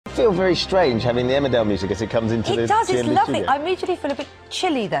feel very strange having the Emmerdale music as it comes into the It does, it's GMB lovely. studio. I immediately feel a bit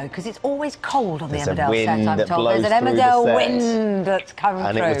chilly, though, because it's always cold on There's the a Emmerdale wind set, I'm that told. blows There's an through the Emmerdale set. wind that's coming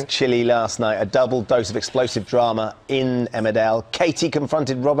And through. it was chilly last night. A double dose of explosive drama in Emmerdale. Katie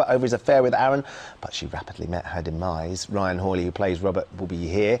confronted Robert over his affair with Aaron, but she rapidly met her demise. Ryan Hawley, who plays Robert, will be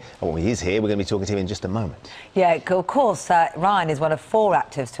here. Well, he is here. We're going to be talking to him in just a moment. Yeah, of course, Ryan is one of 4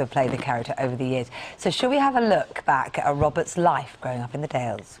 actors to have played the character over the years. So shall we have a look back at Robert's life growing up in the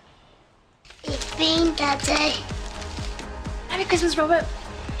Dales? It's been Daddy. Merry Christmas, Robert.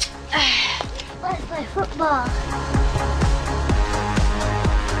 Let's play football.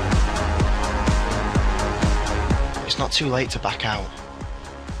 It's not too late to back out.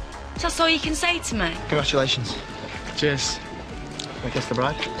 So that's all you can say to me? Congratulations. Cheers. Can I kiss the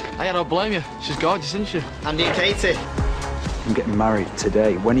bride? Hey, I don't blame you. She's gorgeous, isn't she? Andy and Katie. I'm getting married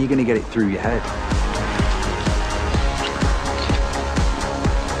today. When are you going to get it through your head?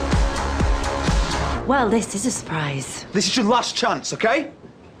 Well, this is a surprise. This is your last chance, OK?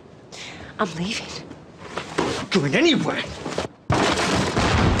 I'm leaving. Not going anywhere.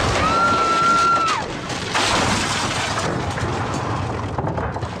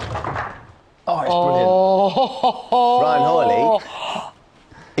 Oh, it's brilliant. Ryan Hawley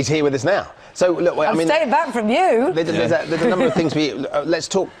is here with us now. So, look, I I'm mean... staying back from you. There's a number of things we... let's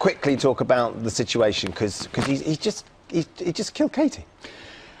quickly talk about the situation, because he just killed Katie.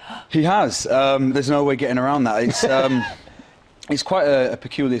 He has. There's no way getting around that. It's quite a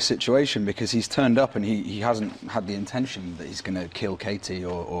peculiar situation, because he's turned up and he hasn't had the intention that he's going to kill Katie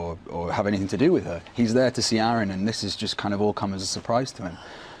or have anything to do with her. He's there to see Aaron, and this has just kind of all come as a surprise to him.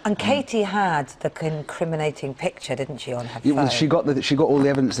 And Katie had the incriminating picture, didn't she, on her phone? Well, she got all the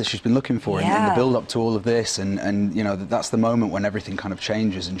evidence that she's been looking for in the build-up to all of this, and you know, that's the moment when everything kind of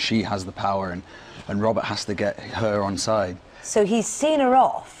changes, and she has the power, and Robert has to get her on side. So he's seen her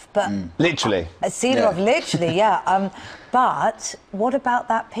off, but... Literally. Seen her off, literally, yeah. But what about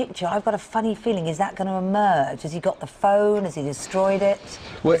that picture? I've got a funny feeling. Is that going to emerge? Has he got the phone? Has he destroyed it?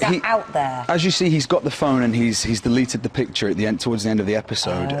 Well, is that out there? As you see, he's got the phone and he's deleted the picture at the end, towards the end of the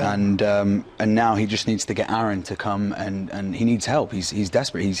episode, and now he just needs to get Aaron to come, and he needs help. He's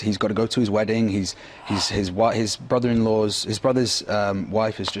desperate. He's got to go to his wedding. His brother's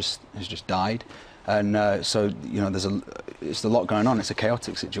wife has just died. And so, you know, it's a lot going on. It's a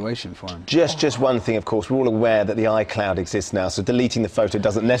chaotic situation for him. Just one thing, of course, we're all aware that the iCloud exists now, so deleting the photo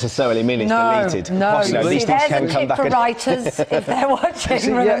doesn't necessarily mean it's deleted. No, you know, these things can come back. For writers, if they're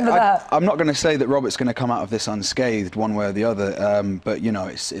watching, remember that. I'm not going to say that Robert's going to come out of this unscathed, one way or the other, but, you know,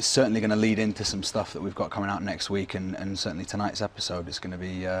 it's certainly going to lead into some stuff that we've got coming out next week, and certainly tonight's episode is going to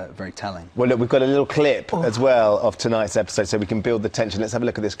be very telling. Well, look, we've got a little clip as well of tonight's episode, so we can build the tension. Let's have a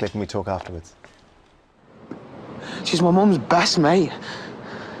look at this clip and we talk afterwards. She's my mum's best mate.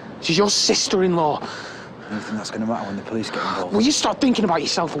 She's your sister-in-law. I don't think that's going to matter when the police get involved. Will you start thinking about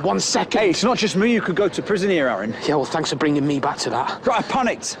yourself for 1 second? Hey, it's not just me who could go to prison here, Aaron. Yeah, well, thanks for bringing me back to that. Right, I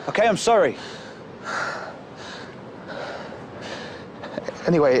panicked. OK, I'm sorry.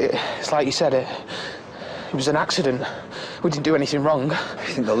 Anyway, it's like you said, it was an accident. We didn't do anything wrong.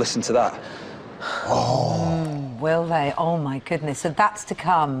 You think they'll listen to that? Will they? Oh, my goodness. So that's to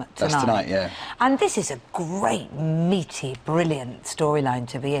come tonight. That's tonight, yeah. And this is a great, meaty, brilliant storyline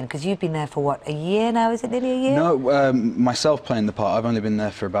to be in, because you've been there for, what, a year now? Is it nearly a year? No, myself playing the part, I've only been there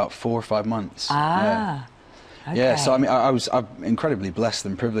for about 4 or 5 months. Ah. Okay. Yeah, so I mean, I'm incredibly blessed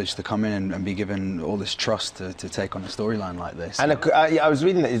and privileged to come in and be given all this trust to take on a storyline like this. And I was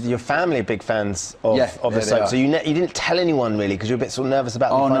reading that your family are big fans of the soap, so you didn't tell anyone really because you were a bit sort of nervous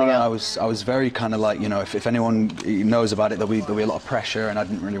about them finding out. I was very kind of like, you know, if anyone knows about it, there'll be a lot of pressure, and I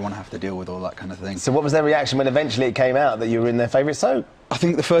didn't really want to have to deal with all that kind of thing. So what was their reaction when eventually it came out that you were in their favourite soap? I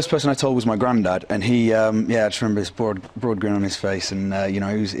think the first person I told was my granddad, and he, I just remember this broad grin on his face, and you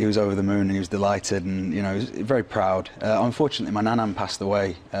know, he was over the moon, and he was delighted, and you know, he was very proud. Unfortunately, my nanam passed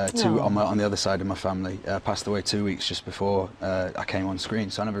away on the other side of my family. Passed away 2 weeks just before I came on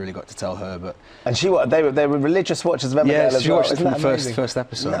screen, so I never really got to tell her. But and they were religious watchers of Emmerdale as well. She watched it from the first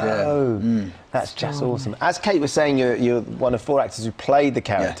episode. No. Yeah, that's just awesome. As Kate was saying, you're one of 4 actors who played the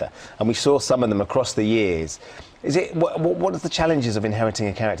character, and we saw some of them across the years. What are the challenges of inheriting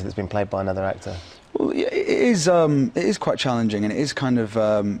a character that's been played by another actor? Well, it is quite challenging, and it is kind of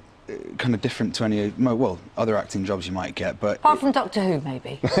different to any other acting jobs you might get. But apart from Doctor Who,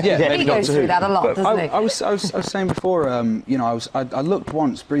 maybe. Yeah, he goes through that a lot, doesn't he? I was saying before, you know, I looked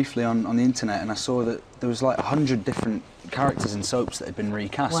once briefly on the internet, and I saw that there was like 100 different characters in soaps that had been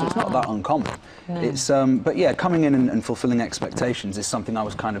recast, so it's not that uncommon. No. It's but yeah, coming in and fulfilling expectations is something I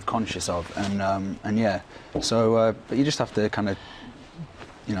was kind of conscious of, and yeah, so but you just have to kind of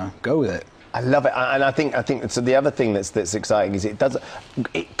you know, go with it. I love it, and I think so. The other thing that's exciting is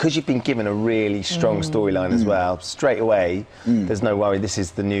because you've been given a really strong storyline as well. Straight away, there's no worry. This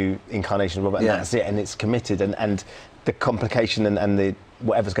is the new incarnation of Robert, and that's it. And it's committed, and the complication and the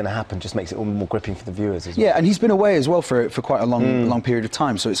whatever's going to happen just makes it all more gripping for the viewers as well. Yeah, and he's been away as well for quite a long period of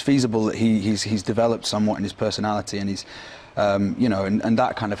time, so it's feasible that he's developed somewhat in his personality, and he's you know, and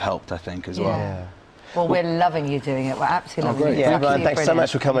that kind of helped, I think, as well. Yeah. Well, we're loving you doing it. We're absolutely loving it. Yeah, Brian, thanks so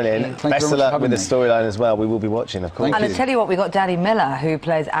much for coming in. Best of luck with the storyline as well. We will be watching, of course. And I tell you what, we got Danny Miller, who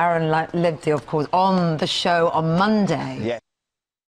plays Aaron Libby, of course, on the show on Monday. Yeah.